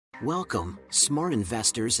Welcome, smart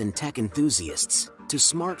investors and tech enthusiasts, to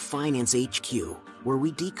Smart Finance HQ, where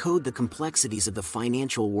we decode the complexities of the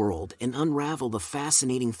financial world and unravel the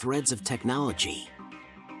fascinating threads of technology.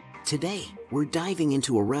 Today, we're diving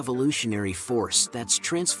into a revolutionary force that's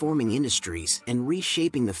transforming industries and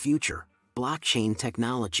reshaping the future: blockchain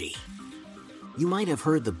technology. You might have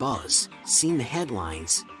heard the buzz, seen the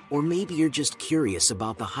headlines, or maybe you're just curious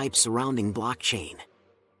about the hype surrounding blockchain.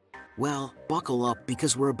 Well, buckle up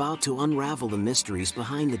because we're about to unravel the mysteries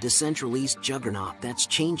behind the decentralized juggernaut that's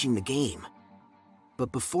changing the game.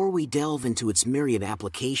 But before we delve into its myriad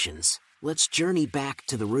applications, let's journey back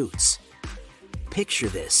to the roots. Picture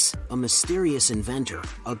this: a mysterious inventor,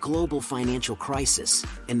 a global financial crisis,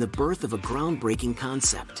 and the birth of a groundbreaking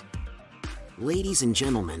concept. Ladies and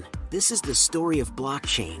gentlemen, this is the story of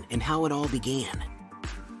blockchain and how it all began.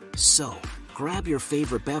 So, grab your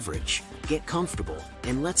favorite beverage, get comfortable,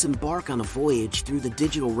 and let's embark on a voyage through the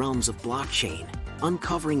digital realms of blockchain,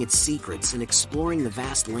 uncovering its secrets and exploring the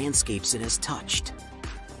vast landscapes it has touched.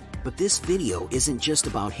 But this video isn't just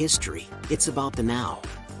about history, it's about the now.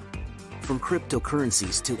 From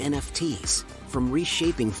cryptocurrencies to NFTs, from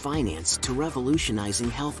reshaping finance to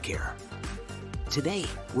revolutionizing healthcare. Today,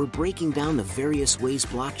 we're breaking down the various ways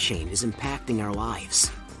blockchain is impacting our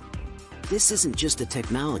lives. This isn't just a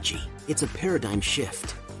technology, it's a paradigm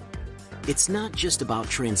shift. It's not just about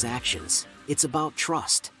transactions, it's about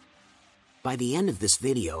trust. By the end of this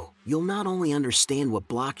video, you'll not only understand what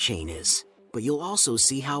blockchain is, but you'll also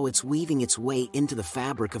see how it's weaving its way into the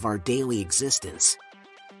fabric of our daily existence.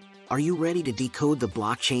 Are you ready to decode the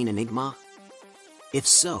blockchain enigma? If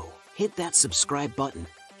so, hit that subscribe button,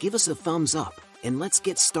 give us a thumbs up, and let's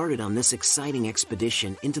get started on this exciting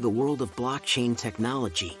expedition into the world of blockchain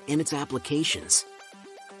technology and its applications.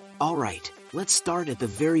 Alright, let's start at the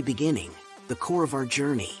very beginning, the core of our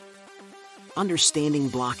journey. Understanding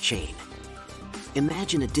blockchain.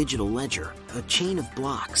 Imagine a digital ledger, a chain of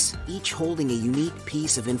blocks, each holding a unique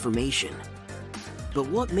piece of information. But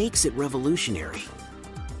what makes it revolutionary?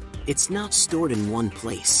 It's not stored in one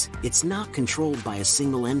place, it's not controlled by a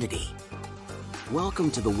single entity.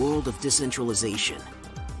 Welcome to the world of decentralization.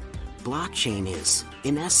 Blockchain is,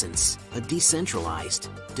 in essence, a decentralized,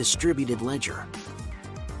 distributed ledger.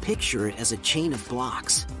 Picture it as a chain of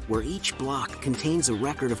blocks, where each block contains a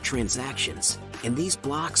record of transactions, and these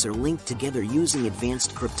blocks are linked together using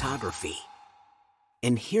advanced cryptography.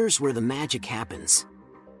 And here's where the magic happens.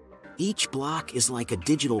 Each block is like a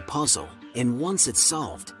digital puzzle, and once it's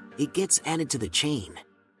solved, it gets added to the chain.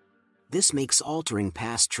 This makes altering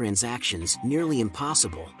past transactions nearly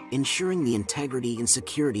impossible, ensuring the integrity and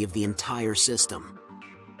security of the entire system.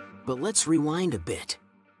 But let's rewind a bit.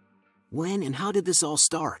 When and how did this all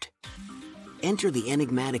start? Enter the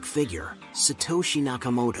enigmatic figure, Satoshi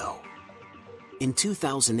Nakamoto. In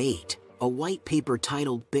 2008, a white paper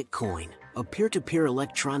titled Bitcoin, a peer-to-peer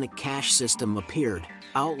electronic cash system appeared,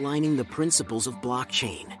 outlining the principles of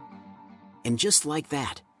blockchain. And just like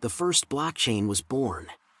that, the first blockchain was born.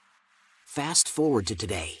 Fast forward to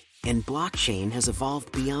today, and blockchain has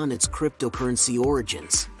evolved beyond its cryptocurrency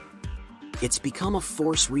origins. It's become a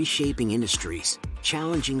force reshaping industries,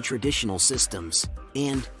 challenging traditional systems,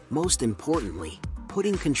 and, most importantly,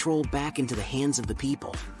 putting control back into the hands of the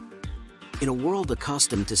people. In a world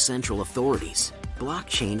accustomed to central authorities,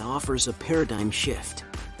 blockchain offers a paradigm shift.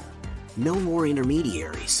 No more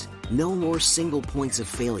intermediaries, no more single points of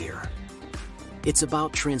failure. It's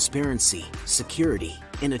about transparency, security,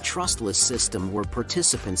 and a trustless system where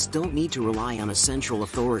participants don't need to rely on a central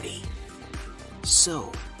authority.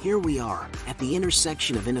 So, here we are, at the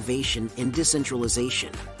intersection of innovation and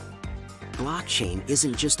decentralization. Blockchain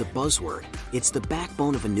isn't just a buzzword, it's the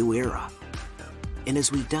backbone of a new era. And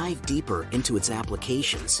as we dive deeper into its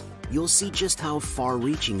applications, you'll see just how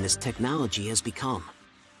far-reaching this technology has become.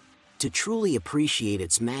 To truly appreciate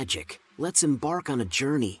its magic, let's embark on a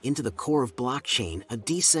journey into the core of blockchain, a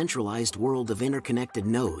decentralized world of interconnected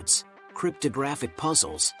nodes, cryptographic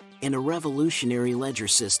puzzles, and a revolutionary ledger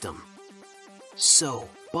system. So,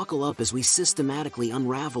 buckle up as we systematically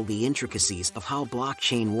unravel the intricacies of how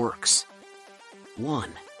blockchain works. 1.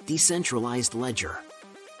 Decentralized Ledger.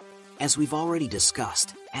 As we've already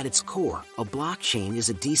discussed, at its core, a blockchain is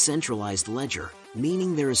a decentralized ledger,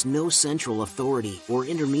 meaning there is no central authority or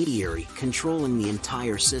intermediary controlling the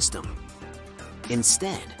entire system.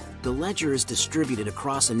 Instead, the ledger is distributed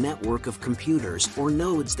across a network of computers or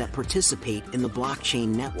nodes that participate in the blockchain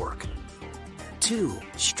network. 2.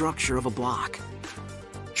 Structure of a block.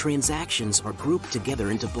 Transactions are grouped together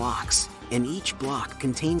into blocks, and each block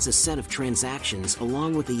contains a set of transactions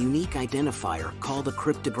along with a unique identifier called a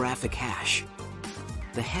cryptographic hash.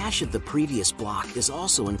 The hash of the previous block is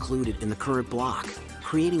also included in the current block,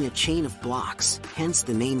 creating a chain of blocks, hence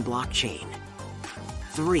the name blockchain.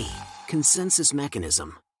 3. Consensus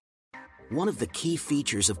mechanism. One of the key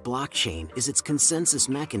features of blockchain is its consensus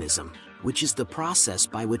mechanism, which is the process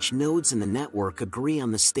by which nodes in the network agree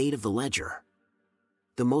on the state of the ledger.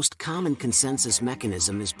 The most common consensus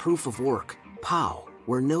mechanism is proof of work, POW,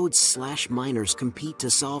 where nodes/miners compete to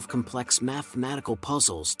solve complex mathematical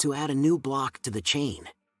puzzles to add a new block to the chain.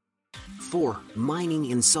 4.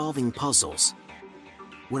 Mining and solving puzzles.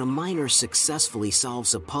 When a miner successfully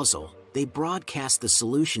solves a puzzle, they broadcast the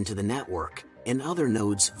solution to the network, and other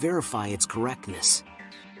nodes verify its correctness.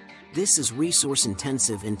 This is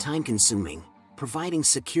resource-intensive and time-consuming, providing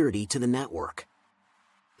security to the network.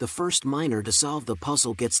 The first miner to solve the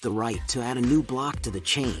puzzle gets the right to add a new block to the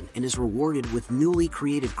chain and is rewarded with newly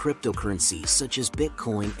created cryptocurrencies such as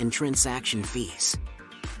Bitcoin and transaction fees.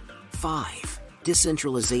 5.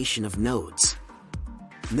 Decentralization of nodes.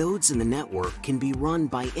 Nodes in the network can be run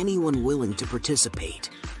by anyone willing to participate.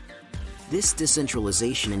 This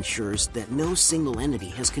decentralization ensures that no single entity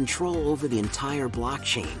has control over the entire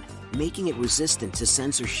blockchain, making it resistant to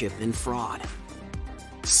censorship and fraud.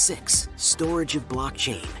 6. Storage of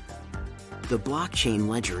blockchain. The blockchain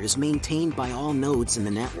ledger is maintained by all nodes in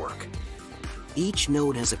the network. Each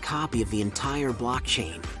node has a copy of the entire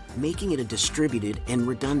blockchain, making it a distributed and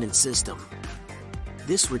redundant system.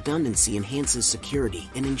 This redundancy enhances security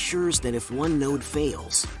and ensures that if one node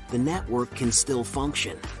fails, the network can still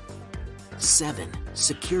function. 7.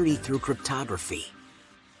 Security through cryptography.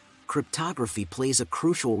 Cryptography plays a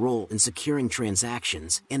crucial role in securing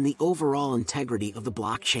transactions and the overall integrity of the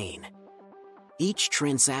blockchain. Each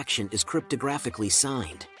transaction is cryptographically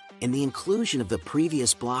signed, and the inclusion of the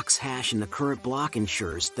previous block's hash in the current block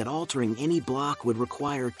ensures that altering any block would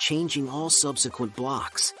require changing all subsequent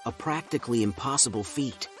blocks, a practically impossible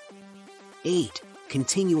feat. 8.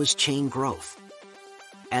 Continuous chain growth.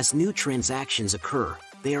 As new transactions occur,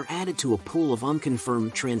 they are added to a pool of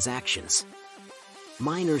unconfirmed transactions.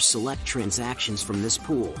 Miners select transactions from this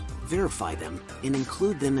pool, verify them, and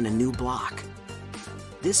include them in a new block.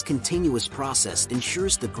 This continuous process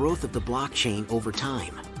ensures the growth of the blockchain over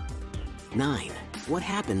time. 9. What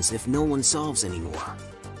happens if no one solves anymore?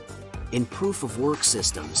 In proof-of-work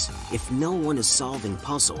systems, if no one is solving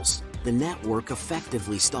puzzles, the network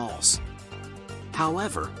effectively stalls.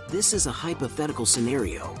 However, this is a hypothetical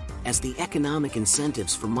scenario, as the economic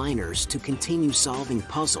incentives for miners to continue solving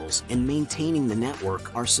puzzles and maintaining the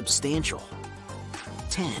network are substantial.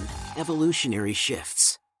 10. Evolutionary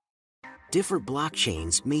shifts. Different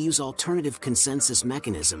blockchains may use alternative consensus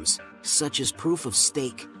mechanisms, such as proof of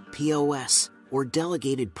stake, POS, or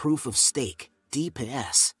delegated proof of stake,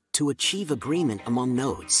 DPS, to achieve agreement among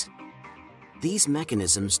nodes. These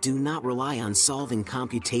mechanisms do not rely on solving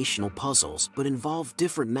computational puzzles but involve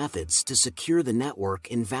different methods to secure the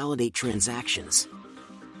network and validate transactions.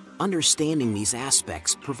 Understanding these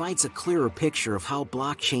aspects provides a clearer picture of how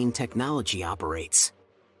blockchain technology operates.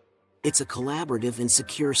 It's a collaborative and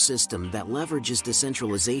secure system that leverages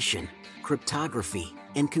decentralization, cryptography,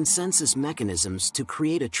 and consensus mechanisms to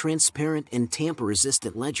create a transparent and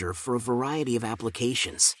tamper-resistant ledger for a variety of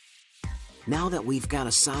applications. Now that we've got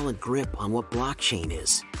a solid grip on what blockchain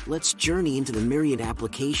is, let's journey into the myriad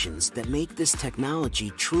applications that make this technology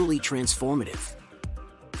truly transformative.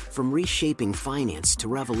 From reshaping finance to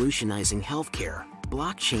revolutionizing healthcare,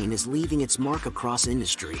 blockchain is leaving its mark across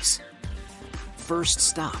industries. First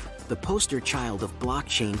stop, the poster child of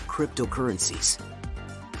blockchain cryptocurrencies.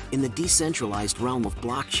 In the decentralized realm of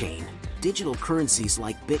blockchain, digital currencies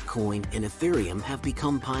like Bitcoin and Ethereum have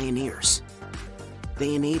become pioneers.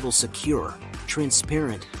 They enable secure,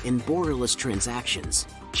 transparent, and borderless transactions,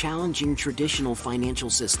 challenging traditional financial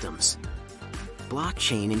systems.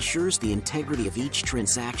 Blockchain ensures the integrity of each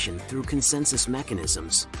transaction through consensus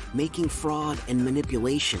mechanisms, making fraud and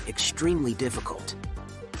manipulation extremely difficult.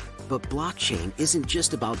 But blockchain isn't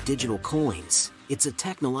just about digital coins, it's a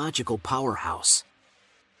technological powerhouse.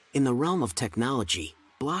 In the realm of technology,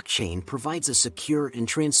 blockchain provides a secure and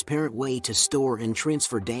transparent way to store and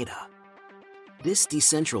transfer data. This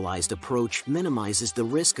decentralized approach minimizes the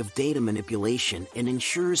risk of data manipulation and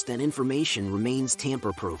ensures that information remains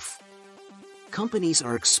tamper-proof. Companies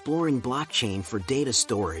are exploring blockchain for data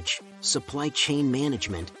storage, supply chain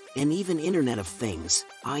management, and even Internet of Things,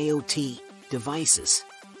 IoT, devices.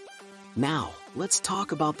 Now, let's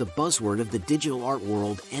talk about the buzzword of the digital art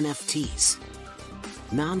world, NFTs.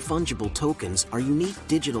 Non-fungible tokens are unique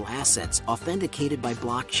digital assets authenticated by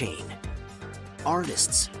blockchain.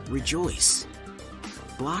 Artists, rejoice!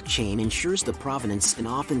 Blockchain ensures the provenance and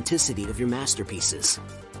authenticity of your masterpieces.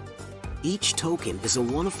 Each token is a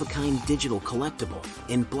one-of-a-kind digital collectible,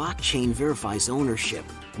 and blockchain verifies ownership,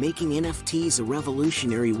 making NFTs a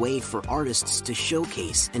revolutionary way for artists to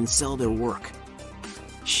showcase and sell their work.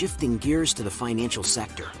 Shifting gears to the financial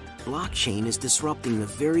sector, blockchain is disrupting the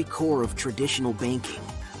very core of traditional banking.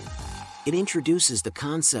 It introduces the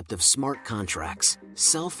concept of smart contracts,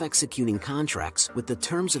 self-executing contracts with the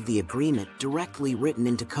terms of the agreement directly written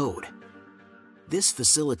into code. This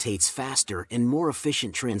facilitates faster and more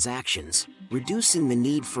efficient transactions, reducing the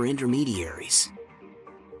need for intermediaries.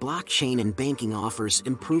 Blockchain and banking offers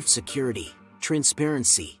improved security,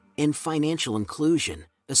 transparency, and financial inclusion,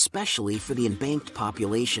 especially for the unbanked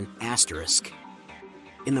population.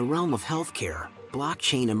 In the realm of healthcare,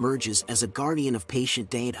 blockchain emerges as a guardian of patient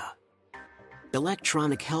data.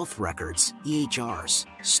 Electronic health records, EHRs,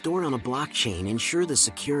 stored on a blockchain ensure the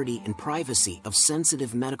security and privacy of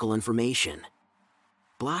sensitive medical information.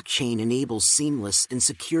 Blockchain enables seamless and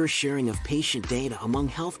secure sharing of patient data among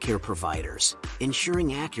healthcare providers,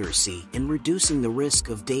 ensuring accuracy and reducing the risk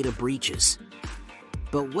of data breaches.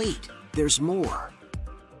 But wait, there's more.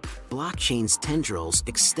 Blockchain's tendrils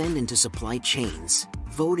extend into supply chains,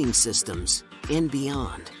 voting systems, and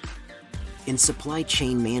beyond. In supply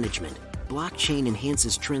chain management, blockchain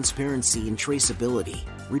enhances transparency and traceability,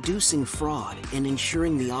 reducing fraud and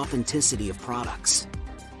ensuring the authenticity of products.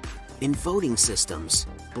 In voting systems,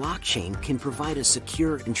 blockchain can provide a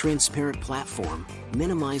secure and transparent platform,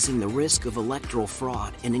 minimizing the risk of electoral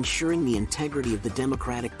fraud and ensuring the integrity of the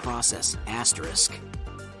democratic process.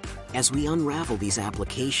 As we unravel these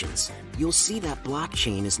applications, you'll see that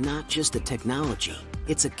blockchain is not just a technology,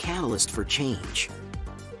 it's a catalyst for change.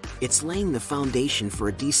 It's laying the foundation for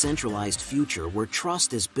a decentralized future where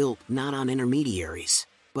trust is built not on intermediaries,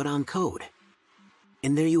 but on code.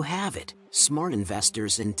 And there you have it, smart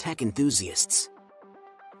investors and tech enthusiasts.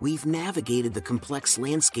 We've navigated the complex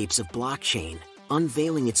landscapes of blockchain,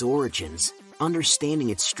 unveiling its origins, understanding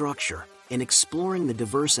its structure, and exploring the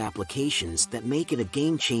diverse applications that make it a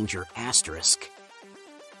game-changer.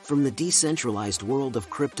 From the decentralized world of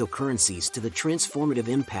cryptocurrencies to the transformative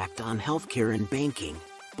impact on healthcare and banking,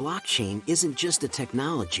 blockchain isn't just a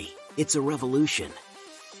technology, it's a revolution.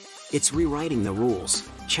 It's rewriting the rules,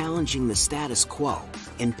 challenging the status quo,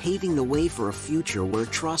 and paving the way for a future where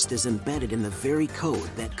trust is embedded in the very code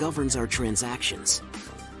that governs our transactions.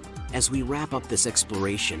 As we wrap up this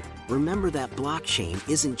exploration, remember that blockchain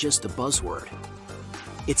isn't just a buzzword.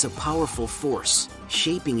 It's a powerful force,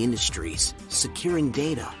 shaping industries, securing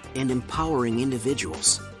data, and empowering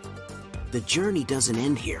individuals. The journey doesn't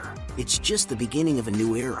end here, it's just the beginning of a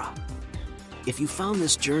new era. If you found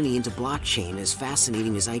this journey into blockchain as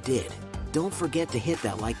fascinating as I did, don't forget to hit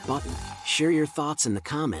that like button, share your thoughts in the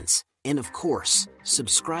comments, and of course,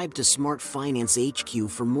 subscribe to Smart Finance HQ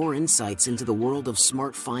for more insights into the world of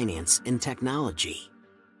smart finance and technology.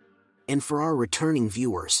 And for our returning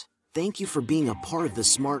viewers, thank you for being a part of the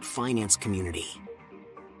smart finance community.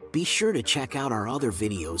 Be sure to check out our other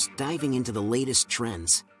videos diving into the latest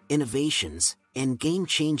trends, innovations, and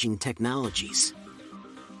game-changing technologies.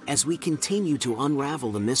 As we continue to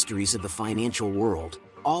unravel the mysteries of the financial world,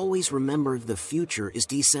 always remember the future is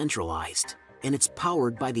decentralized, and it's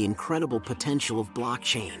powered by the incredible potential of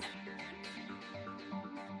blockchain.